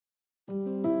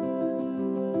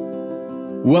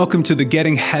Welcome to the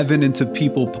Getting Heaven into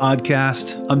People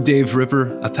podcast. I'm Dave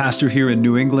Ripper, a pastor here in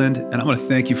New England, and I want to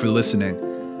thank you for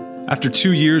listening. After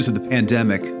 2 years of the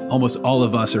pandemic, almost all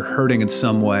of us are hurting in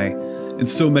some way, and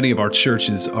so many of our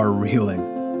churches are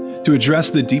reeling. To address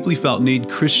the deeply felt need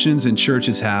Christians and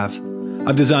churches have,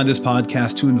 I've designed this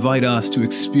podcast to invite us to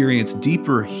experience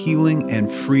deeper healing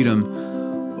and freedom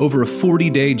over a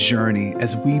 40-day journey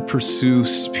as we pursue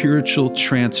spiritual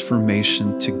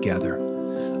transformation together.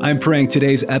 I'm praying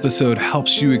today's episode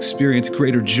helps you experience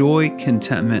greater joy,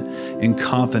 contentment, and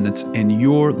confidence in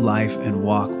your life and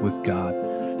walk with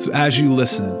God. So as you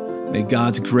listen, may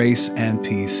God's grace and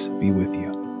peace be with you.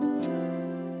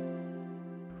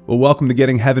 Well, welcome to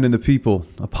Getting Heaven in the People,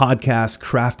 a podcast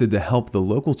crafted to help the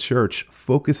local church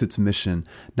focus its mission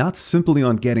not simply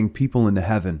on getting people into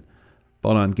heaven,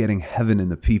 but on getting heaven in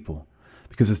the people.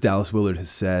 Because as Dallas Willard has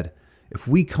said, if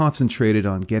we concentrated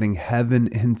on getting heaven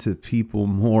into people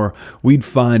more, we'd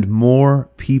find more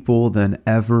people than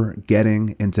ever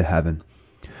getting into heaven.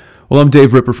 Well, I'm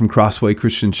Dave Ripper from Crossway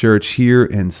Christian Church here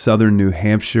in southern New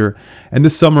Hampshire, and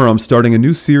this summer I'm starting a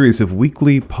new series of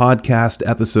weekly podcast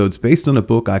episodes based on a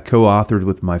book I co-authored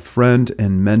with my friend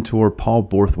and mentor Paul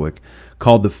Borthwick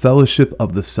called The Fellowship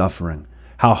of the Suffering: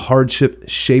 How Hardship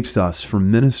Shapes Us for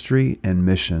Ministry and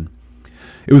Mission.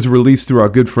 It was released through our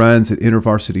good friends at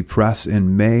InterVarsity Press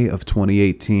in May of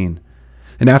 2018.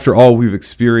 And after all we've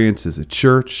experienced as a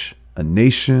church, a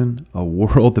nation, a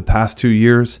world the past 2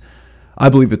 years, I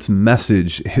believe its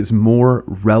message is more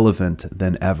relevant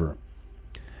than ever.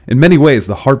 In many ways,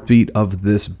 the heartbeat of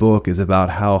this book is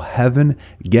about how heaven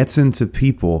gets into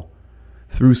people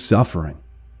through suffering.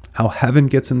 How heaven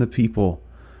gets into people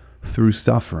through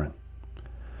suffering.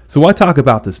 So why talk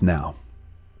about this now?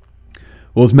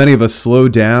 Well, as many of us slow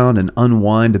down and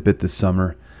unwind a bit this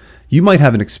summer, you might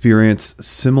have an experience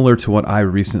similar to what I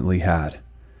recently had.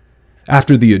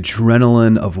 After the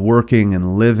adrenaline of working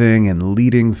and living and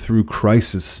leading through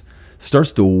crisis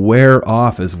starts to wear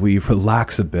off as we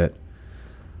relax a bit,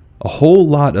 a whole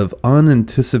lot of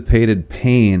unanticipated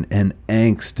pain and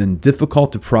angst and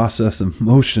difficult to process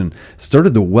emotion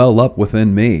started to well up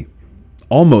within me,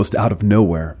 almost out of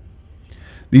nowhere.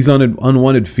 These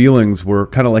unwanted feelings were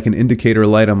kind of like an indicator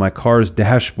light on my car's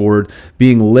dashboard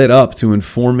being lit up to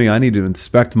inform me I need to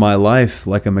inspect my life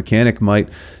like a mechanic might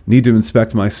need to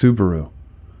inspect my Subaru.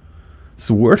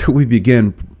 So where do we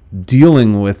begin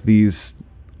dealing with these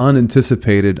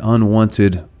unanticipated,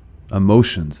 unwanted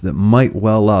emotions that might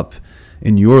well up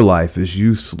in your life as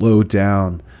you slow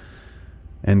down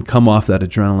and come off that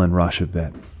adrenaline rush a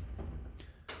bit?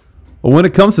 Well, when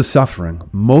it comes to suffering,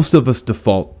 most of us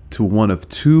default to one of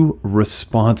two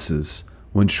responses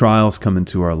when trials come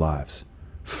into our lives.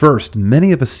 First,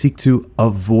 many of us seek to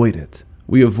avoid it.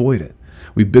 We avoid it.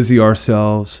 We busy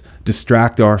ourselves,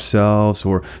 distract ourselves,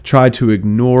 or try to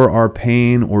ignore our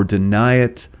pain or deny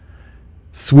it,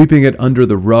 sweeping it under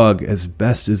the rug as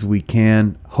best as we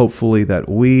can, hopefully that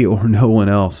we or no one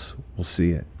else will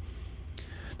see it.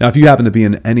 Now, if you happen to be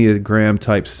an Enneagram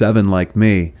Type 7 like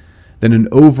me, then an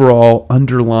overall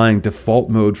underlying default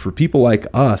mode for people like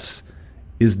us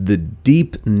is the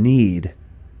deep need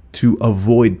to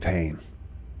avoid pain.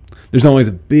 There's always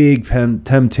a big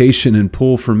temptation and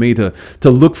pull for me to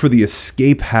look for the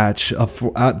escape hatch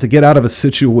to get out of a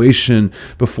situation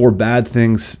before bad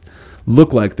things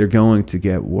look like they're going to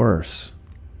get worse.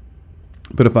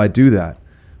 But if I do that,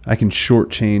 I can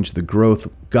shortchange the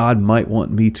growth God might want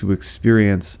me to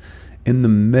experience in the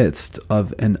midst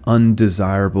of an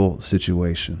undesirable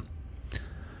situation.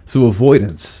 So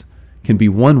avoidance can be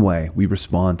one way we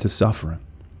respond to suffering.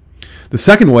 The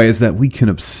second way is that we can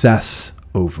obsess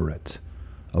over it.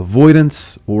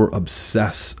 Avoidance or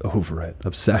obsess over it.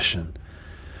 Obsession.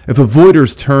 If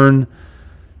avoiders turn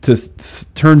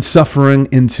suffering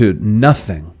into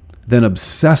nothing, then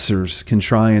obsessors can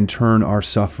try and turn our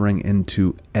suffering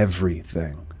into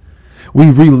everything. We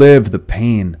relive the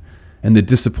pain and the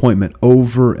disappointment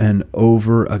over and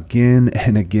over again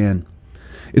and again.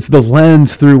 It's the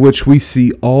lens through which we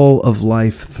see all of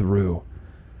life through.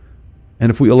 And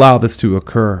if we allow this to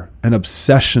occur, an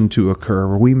obsession to occur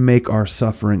where we make our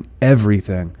suffering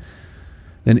everything,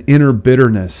 then inner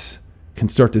bitterness can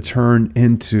start to turn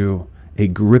into a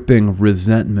gripping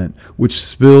resentment, which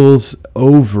spills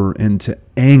over into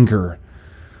anger,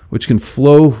 which can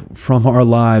flow from our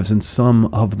lives in some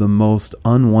of the most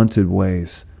unwanted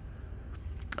ways.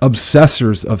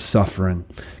 Obsessors of suffering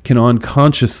can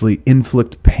unconsciously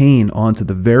inflict pain onto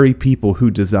the very people who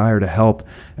desire to help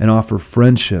and offer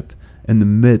friendship in the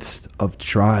midst of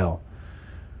trial.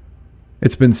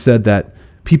 It's been said that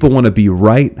people want to be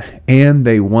right and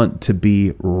they want to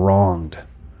be wronged.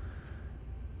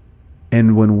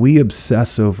 And when we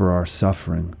obsess over our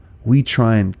suffering, we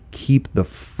try and keep the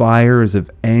fires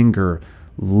of anger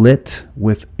lit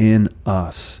within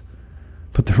us.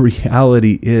 But the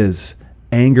reality is,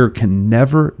 anger can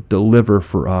never deliver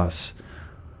for us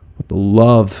what the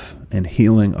love and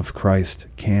healing of Christ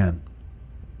can.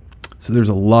 So there's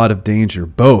a lot of danger,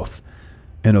 both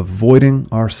in avoiding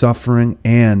our suffering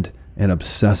and in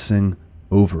obsessing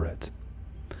over it.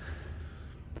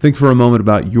 Think for a moment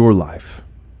about your life.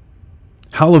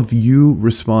 How have you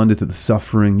responded to the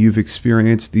suffering you've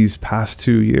experienced these past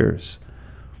 2 years?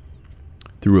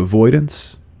 Through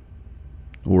avoidance,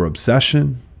 or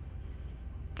obsession,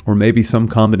 or maybe some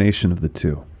combination of the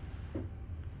two?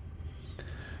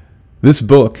 This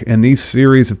book and these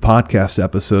series of podcast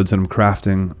episodes that I'm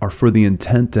crafting are for the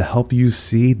intent to help you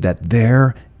see that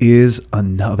there is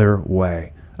another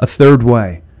way, a third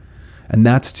way, and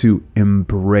that's to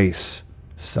embrace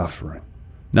suffering.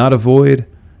 Not avoid,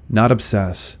 not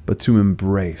obsess, but to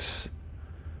embrace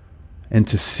and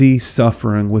to see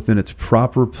suffering within its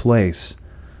proper place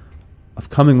of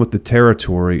coming with the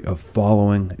territory of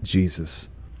following Jesus.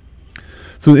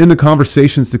 So in the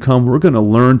conversations to come, we're going to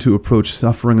learn to approach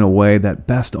suffering in a way that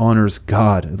best honors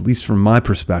God, at least from my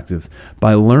perspective,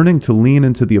 by learning to lean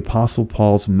into the Apostle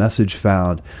Paul's message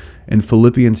found in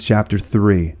Philippians chapter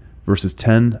 3, verses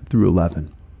 10 through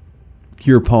 11.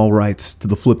 Here Paul writes to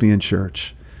the Philippian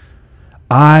church,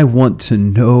 "I want to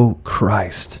know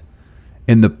Christ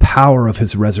in the power of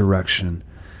his resurrection,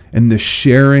 in the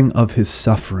sharing of his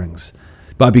sufferings,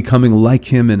 by becoming like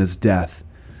him in his death,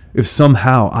 if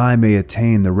somehow I may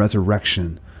attain the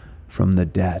resurrection from the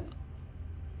dead."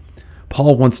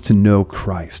 Paul wants to know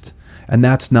Christ, and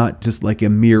that's not just like a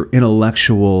mere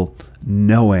intellectual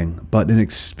knowing, but an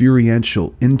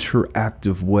experiential,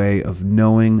 interactive way of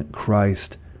knowing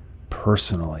Christ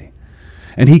personally.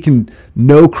 And he can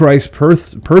know Christ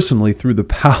personally through the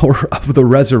power of the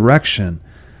resurrection,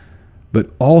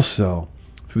 but also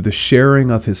through the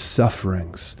sharing of his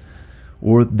sufferings,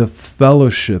 or the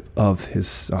fellowship of his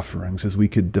sufferings, as we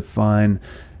could define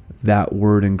that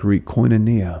word in Greek,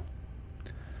 koinonia.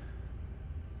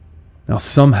 Now,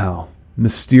 somehow,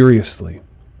 mysteriously,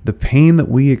 the pain that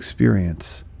we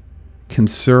experience can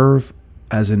serve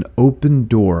as an open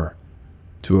door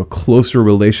to a closer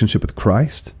relationship with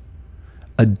Christ,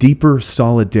 a deeper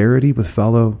solidarity with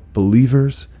fellow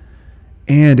believers,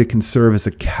 and it can serve as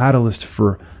a catalyst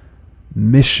for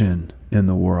mission in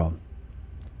the world.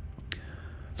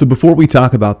 So before we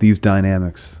talk about these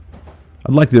dynamics,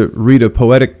 I'd like to read a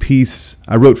poetic piece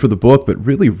I wrote for the book, but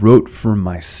really wrote for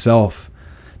myself,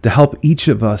 to help each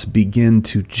of us begin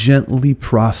to gently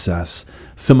process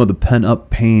some of the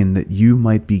pent-up pain that you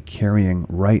might be carrying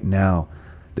right now,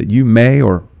 that you may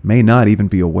or may not even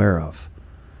be aware of.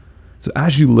 So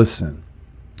as you listen,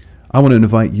 I want to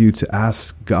invite you to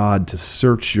ask God to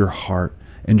search your heart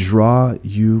and draw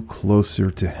you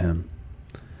closer to him.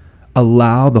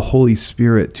 Allow the Holy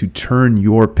Spirit to turn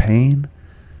your pain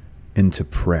into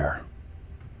prayer.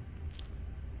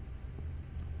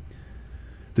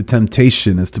 The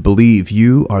temptation is to believe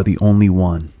you are the only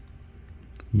one.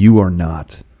 You are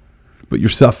not, but your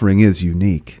suffering is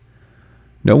unique.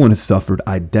 No one has suffered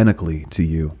identically to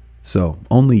you, so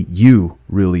only you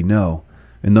really know,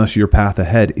 and thus your path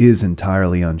ahead is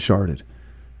entirely uncharted,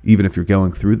 even if you're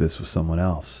going through this with someone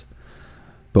else.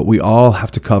 But we all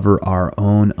have to cover our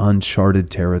own uncharted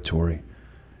territory.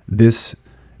 This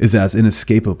is as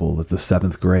inescapable as the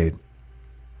 7th grade.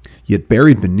 Yet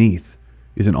buried beneath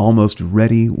is an almost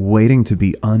ready, waiting to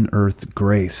be unearthed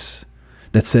grace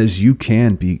that says you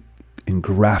can be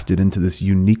engrafted into this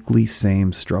uniquely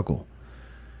same struggle.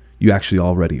 You actually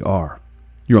already are.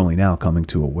 You're only now coming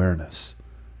to awareness.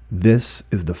 This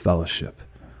is the fellowship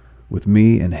with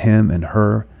me and him and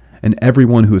her and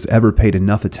everyone who has ever paid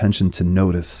enough attention to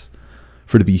notice.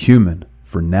 For to be human,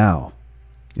 for now,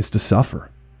 is to suffer.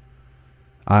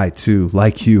 I, too,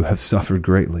 like you, have suffered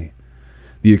greatly.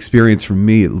 The experience for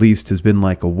me, at least, has been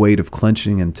like a weight of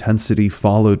clenching intensity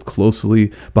followed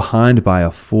closely behind by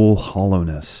a full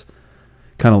hollowness.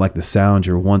 Kind of like the sound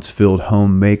your once-filled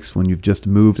home makes when you've just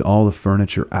moved all the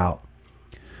furniture out.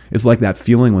 It's like that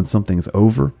feeling when something's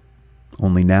over,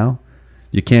 only now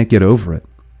you can't get over it,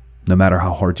 no matter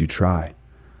how hard you try.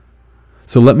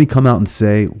 So let me come out and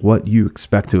say what you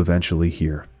expect to eventually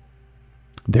hear.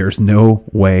 There's no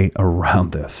way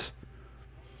around this.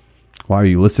 Why are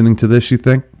you listening to this, you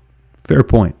think? Fair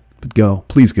point, but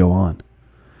please go on.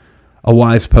 A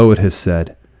wise poet has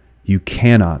said, "You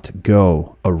cannot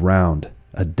go around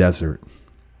a desert."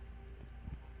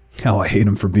 How I hate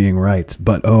him for being right.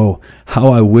 But oh, how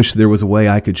I wish there was a way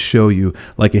I could show you,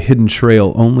 like a hidden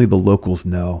trail only the locals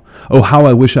know. Oh, how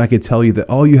I wish I could tell you that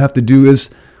all you have to do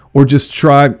is, or just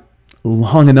try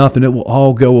long enough and it will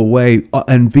all go away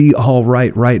and be all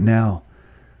right now.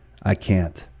 I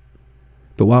can't.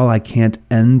 But while I can't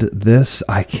end this,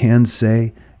 I can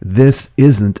say this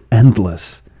isn't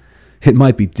endless. It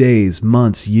might be days,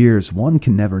 months, years, one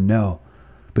can never know.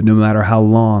 But no matter how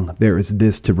long, there is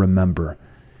this to remember.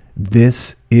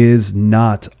 This is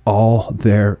not all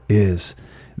there is.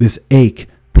 This ache,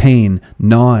 pain,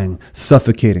 gnawing,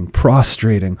 suffocating,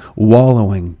 prostrating,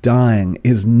 wallowing, dying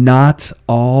is not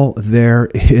all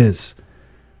there is.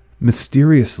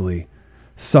 Mysteriously,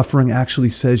 suffering actually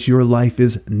says your life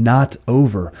is not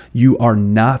over. You are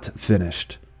not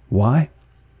finished. Why?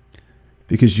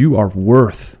 Because you are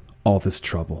worth all this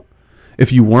trouble.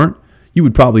 If you weren't, you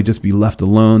would probably just be left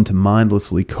alone to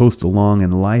mindlessly coast along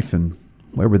in life, and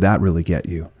where would that really get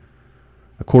you?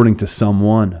 According to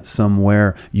someone,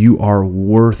 somewhere, you are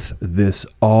worth this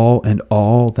all and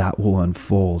all that will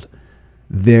unfold.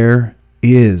 There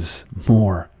is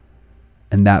more,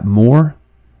 and that more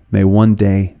may one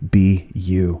day be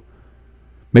you.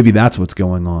 Maybe that's what's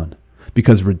going on,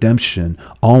 because redemption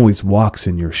always walks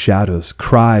in your shadows,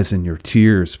 cries in your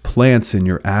tears, plants in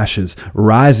your ashes,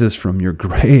 rises from your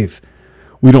grave.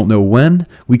 We don't know when,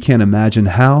 we can't imagine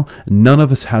how, none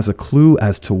of us has a clue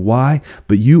as to why,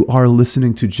 but you are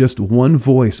listening to just one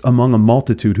voice among a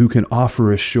multitude who can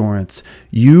offer assurance.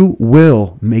 You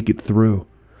will make it through.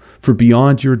 For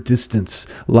beyond your distance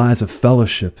lies a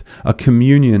fellowship, a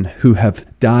communion who have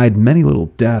died many little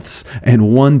deaths,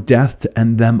 and one death to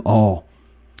end them all,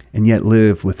 and yet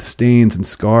live with stains and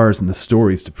scars and the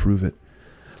stories to prove it.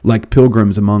 Like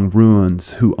pilgrims among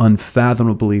ruins who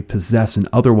unfathomably possess an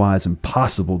otherwise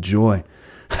impossible joy.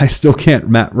 I still can't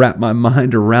wrap my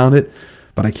mind around it,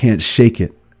 but I can't shake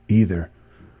it either.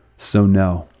 So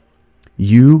no,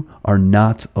 you are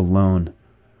not alone,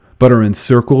 but are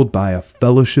encircled by a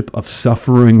fellowship of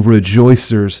suffering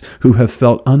rejoicers who have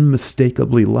felt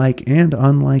unmistakably like and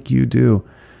unlike you do,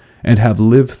 and have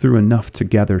lived through enough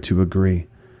together to agree.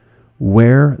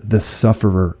 Where the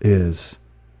sufferer is,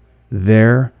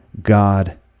 there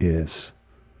God is.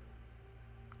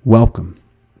 Welcome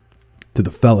to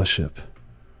the fellowship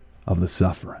of the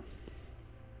suffering.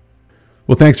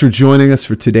 Well, thanks for joining us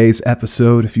for today's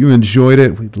episode. If you enjoyed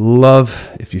it, we'd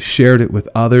love if you shared it with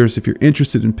others. If you're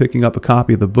interested in picking up a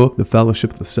copy of the book, The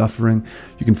Fellowship of the Suffering,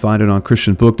 you can find it on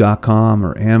christianbook.com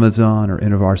or Amazon or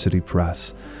InterVarsity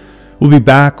Press. We'll be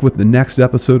back with the next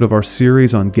episode of our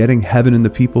series on getting heaven and the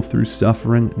people through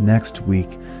suffering next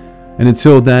week. And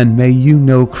until then, may you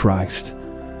know Christ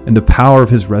and the power of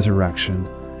his resurrection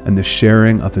and the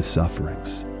sharing of his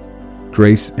sufferings.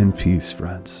 Grace and peace,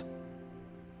 friends.